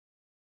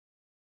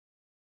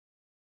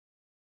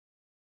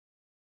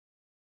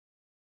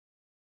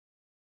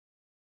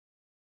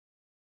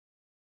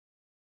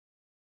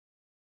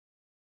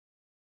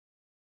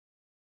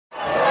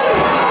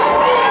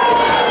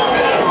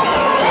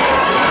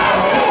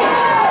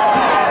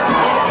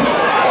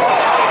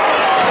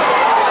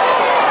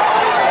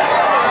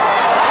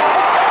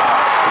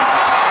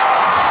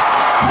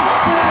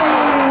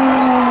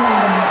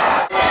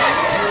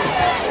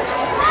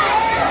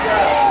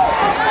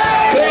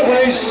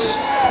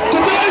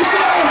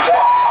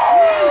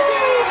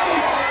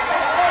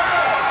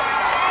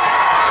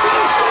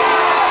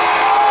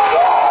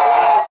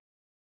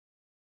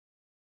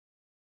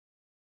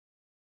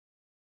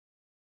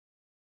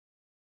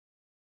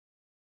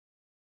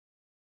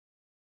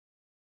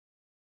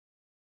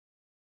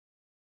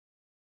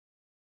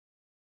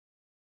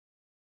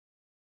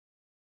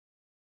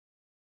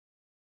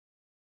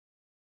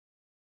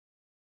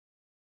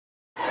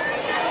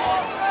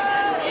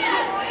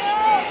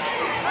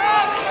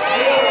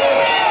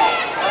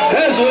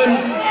Heslin.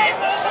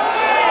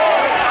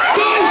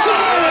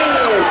 Dysert!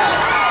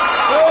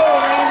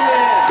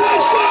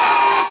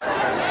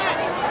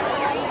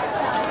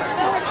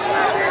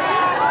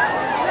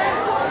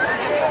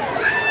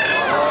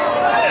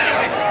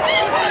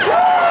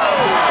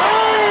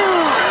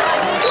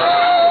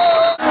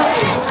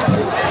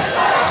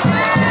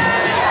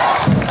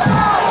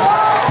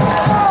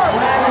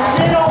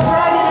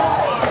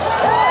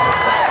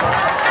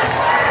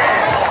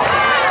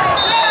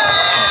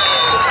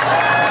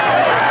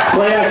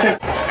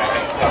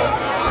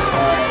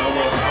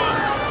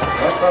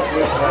 What's up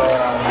with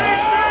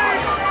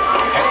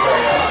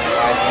X-ray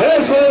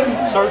Heslin.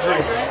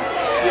 surgery? Zak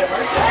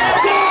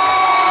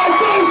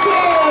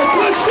Dysert!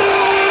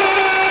 Touchdown!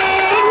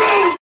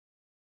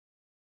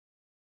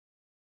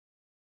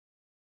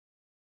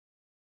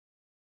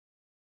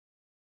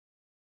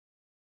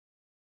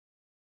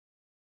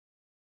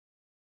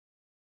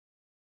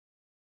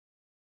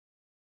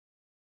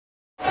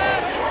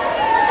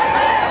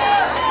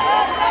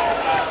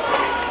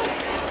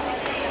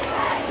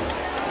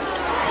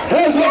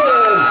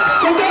 Heslin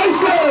to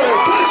Dysert!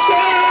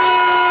 Touchdown!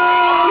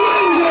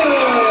 Rangers!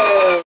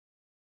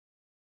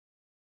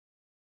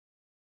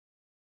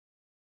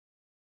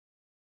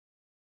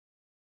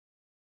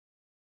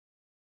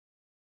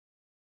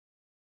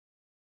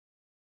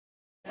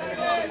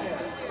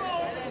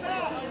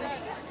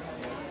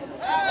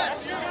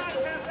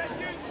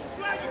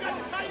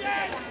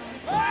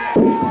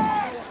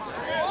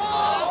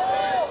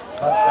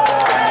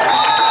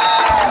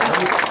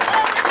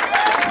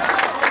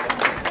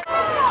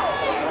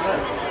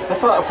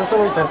 For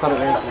some reason I thought it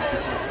ran through 2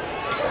 points.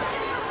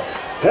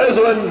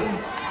 Heslin.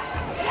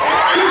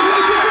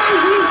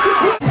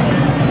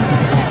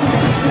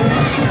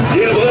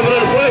 Gain of 11 on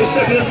the play,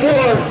 2nd and 4.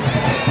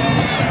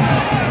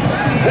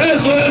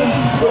 Heslin.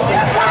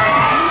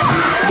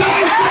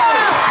 Dysert!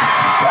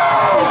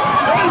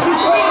 As his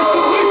pass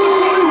complete to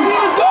 44,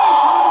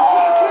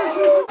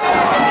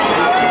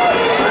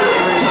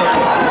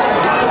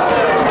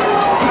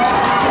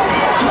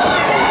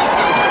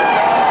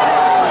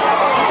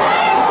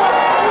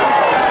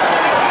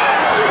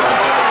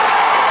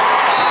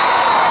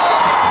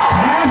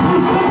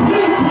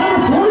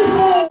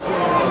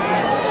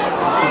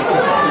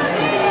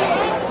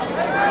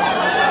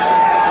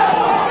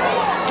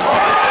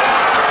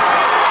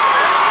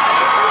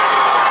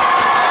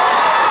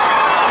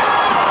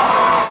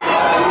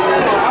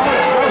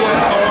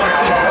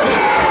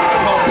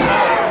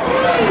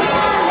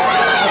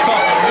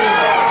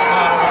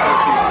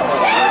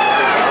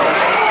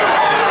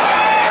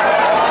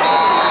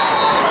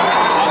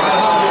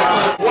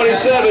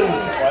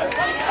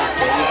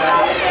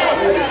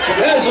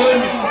 Heslin,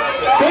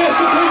 pass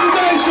complete to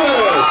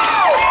Dysert.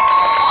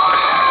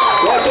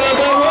 Brought down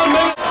by 1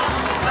 man.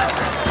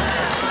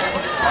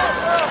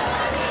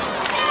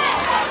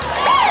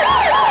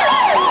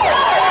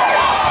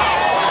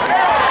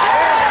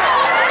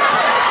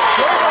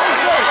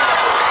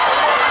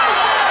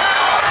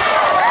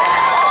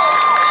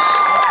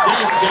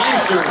 Zak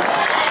Dysert,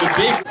 the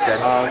big.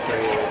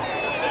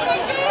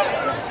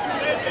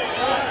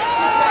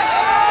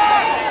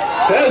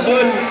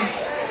 Heslin,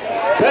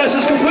 pass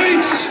is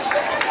complete.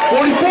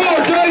 44,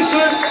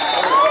 Dysert.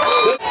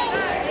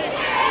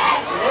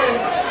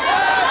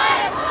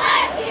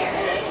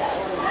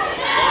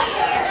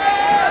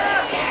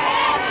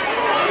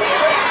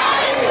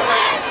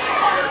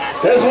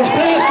 Heslin's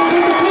pass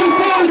complete to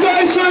 24,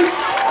 Dysert.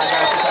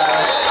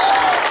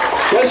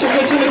 Dysert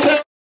gets in the count.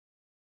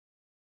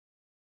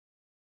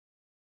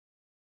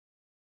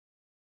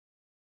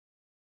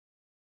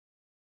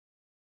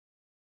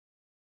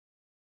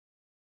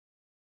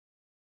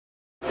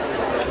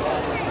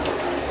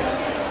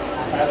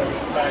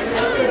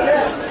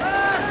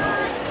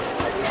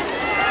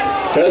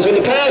 Heslin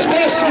the pass is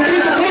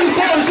complete to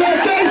 44, Zak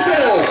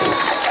Dysert.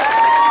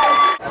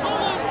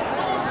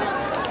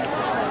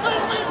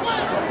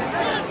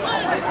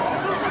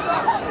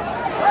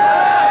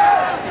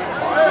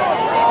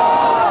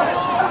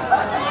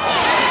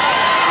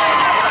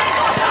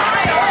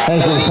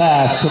 Heslin's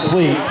pass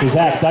complete to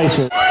Zak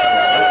Dysert.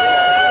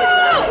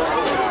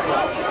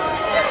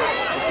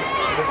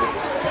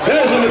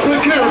 Heslin the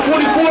quick carry,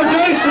 44,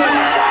 Dysert.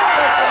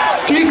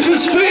 Keeps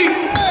his feet.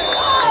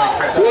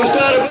 Forced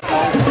out of.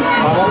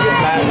 My mom gets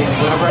mad at me because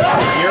whenever I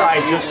sit here, I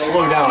just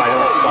slow down, I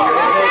don't stop.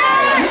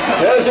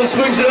 Heslin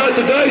swings it out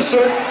to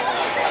Dysert.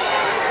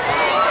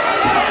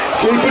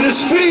 Keeping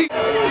his feet.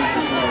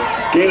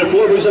 Gain of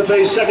 4, brings up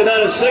base, 2nd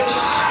down and 6.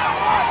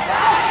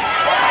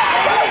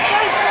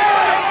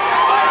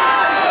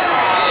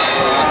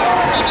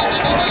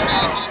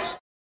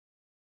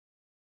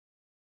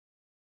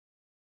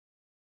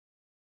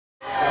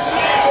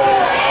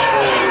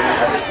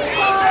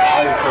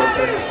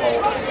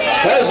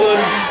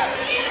 Heslin.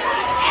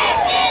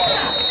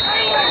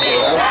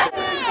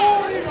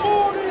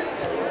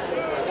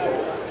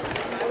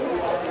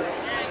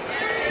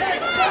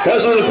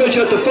 Heslin the pitch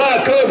up to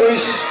 5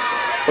 Cobras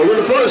over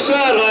the far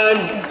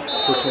sideline.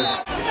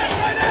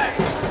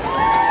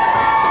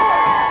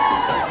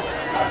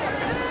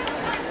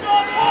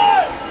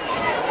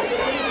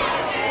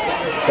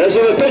 As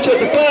in the pitch at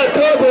the 5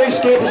 car race,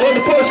 Camp is on the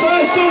far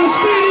side, still on his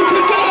feet, he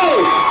could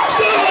go!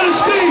 Still on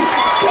his feet!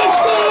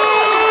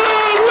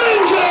 Touchdown,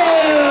 Rangers!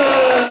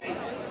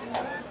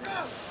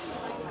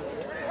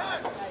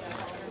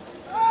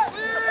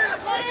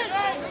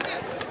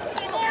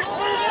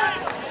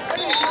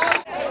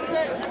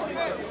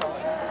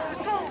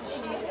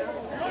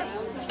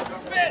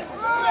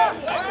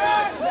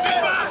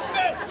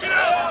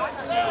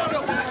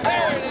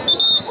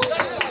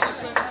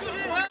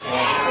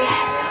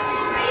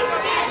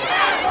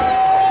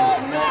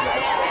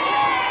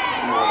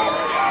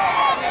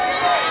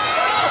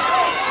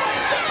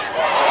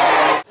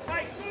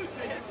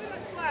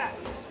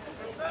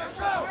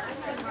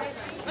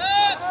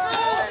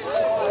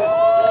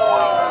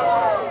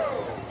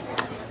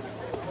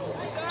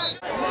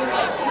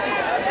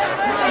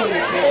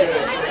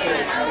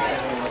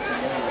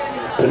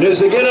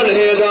 Panizza again on the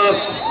handoff.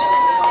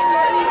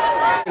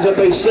 He's up a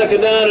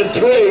 2nd down and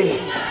 3.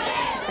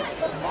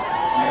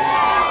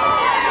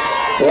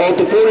 Ball at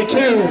the 42.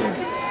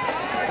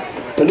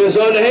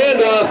 Panizza on the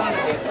handoff.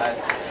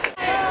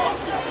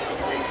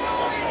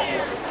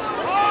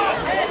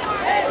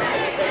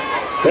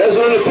 Has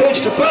on the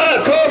pitch to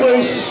 5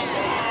 Cobras.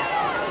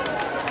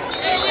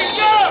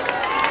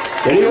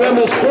 And he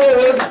rumbles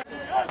forward.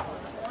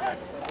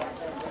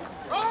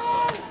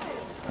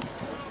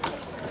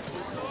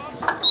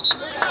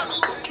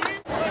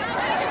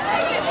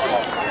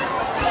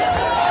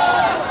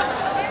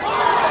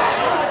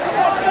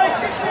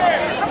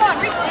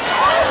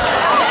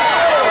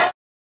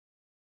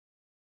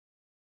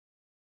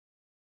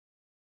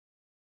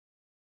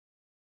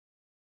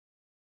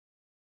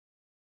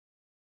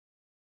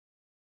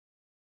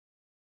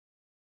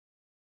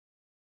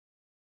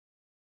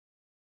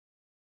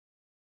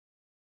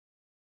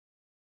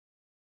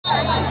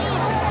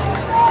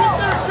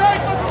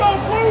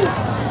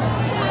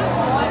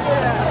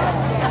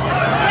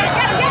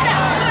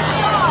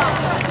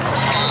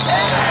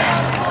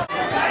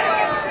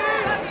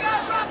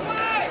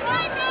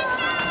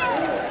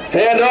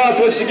 Hand off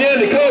once again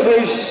to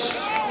Cobras.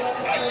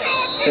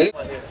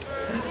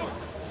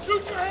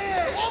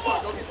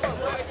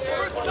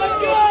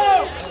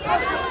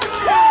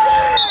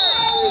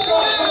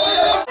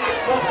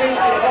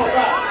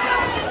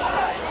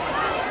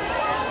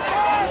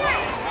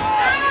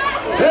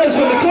 Has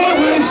with the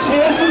Cobras, he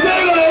has some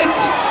daylight.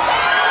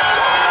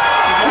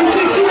 He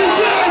kicks in the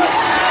Jets.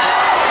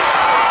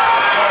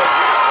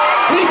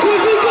 He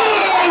could be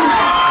gone.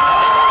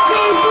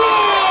 No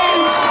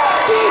flags.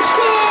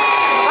 Touchdown.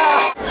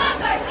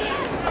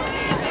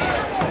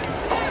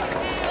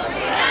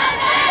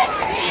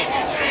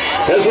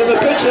 Has on the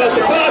pitch out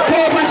the 5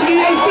 Cobras, and he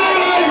has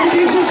daylight. He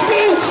keeps his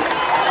feet.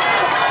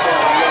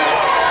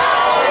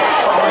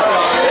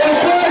 And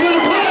flag on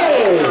the play.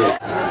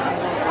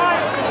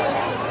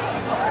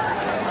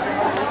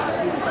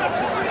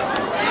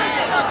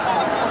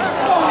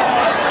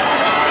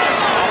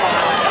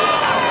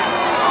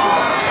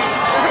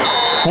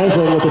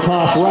 Hensler with the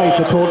toss right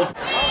to Colt.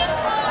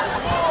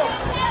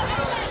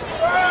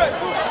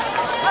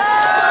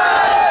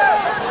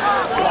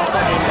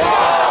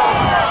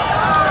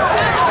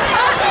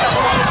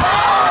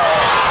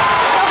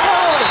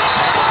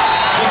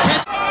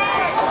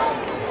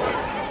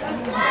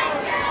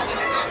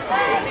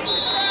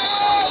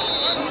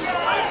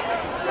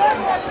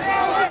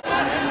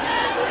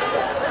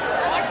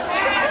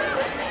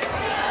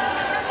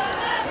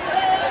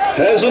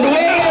 Has on the way.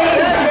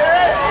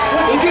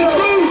 He gets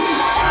loose.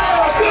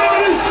 Still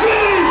on his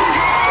feet.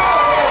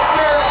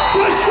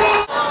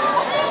 Touchdown.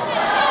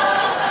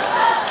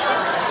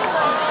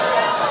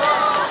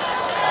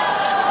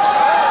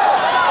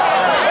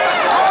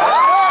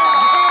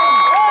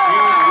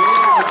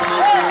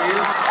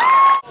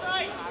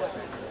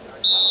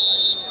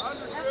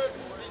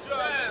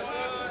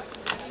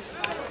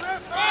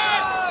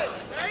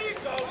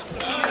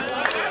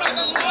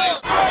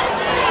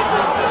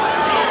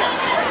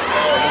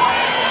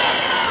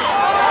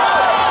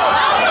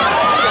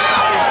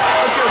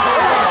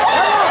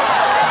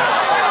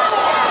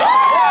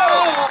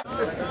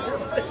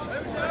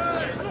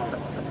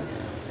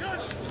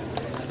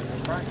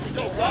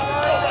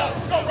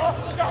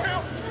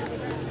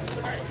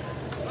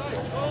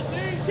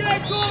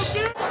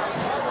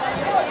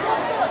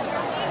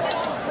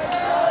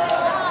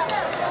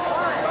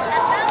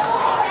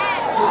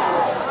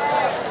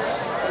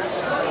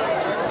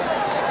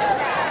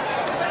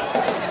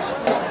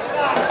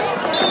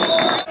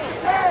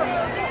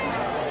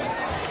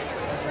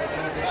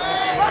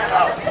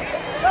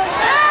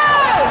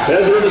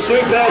 As we're in the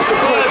swing past the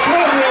 5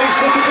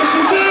 Cobras, looking for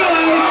some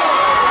daylight.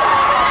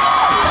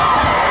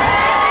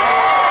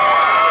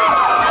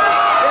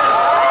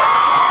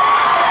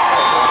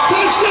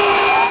 Touchdown!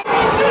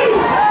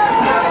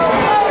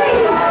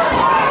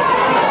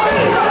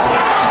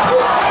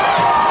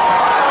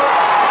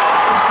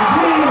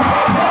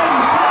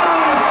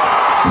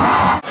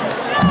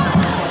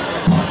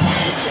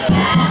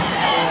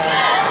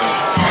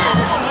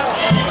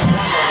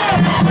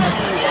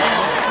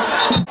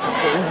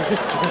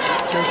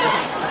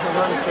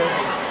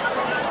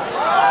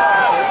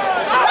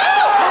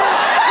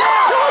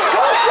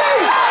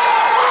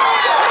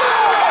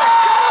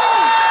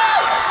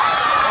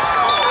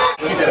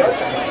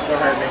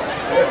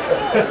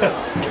 Has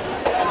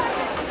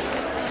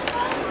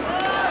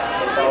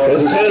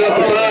his hand up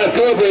to 5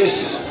 Cobras.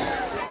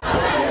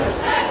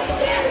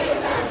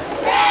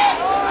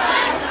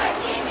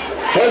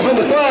 Has in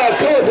the 5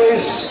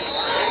 Cobras.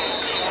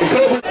 And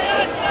Cobra.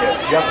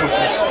 Yeah, Jeff was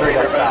just straight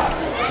up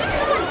fast.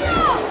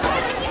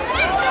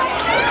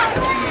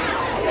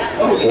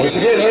 Once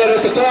again, hand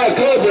up to 5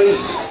 Cobras.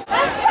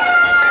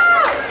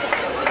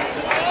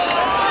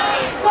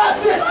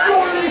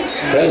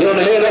 Has on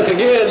the hand up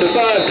again to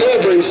 5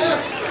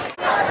 Cobras.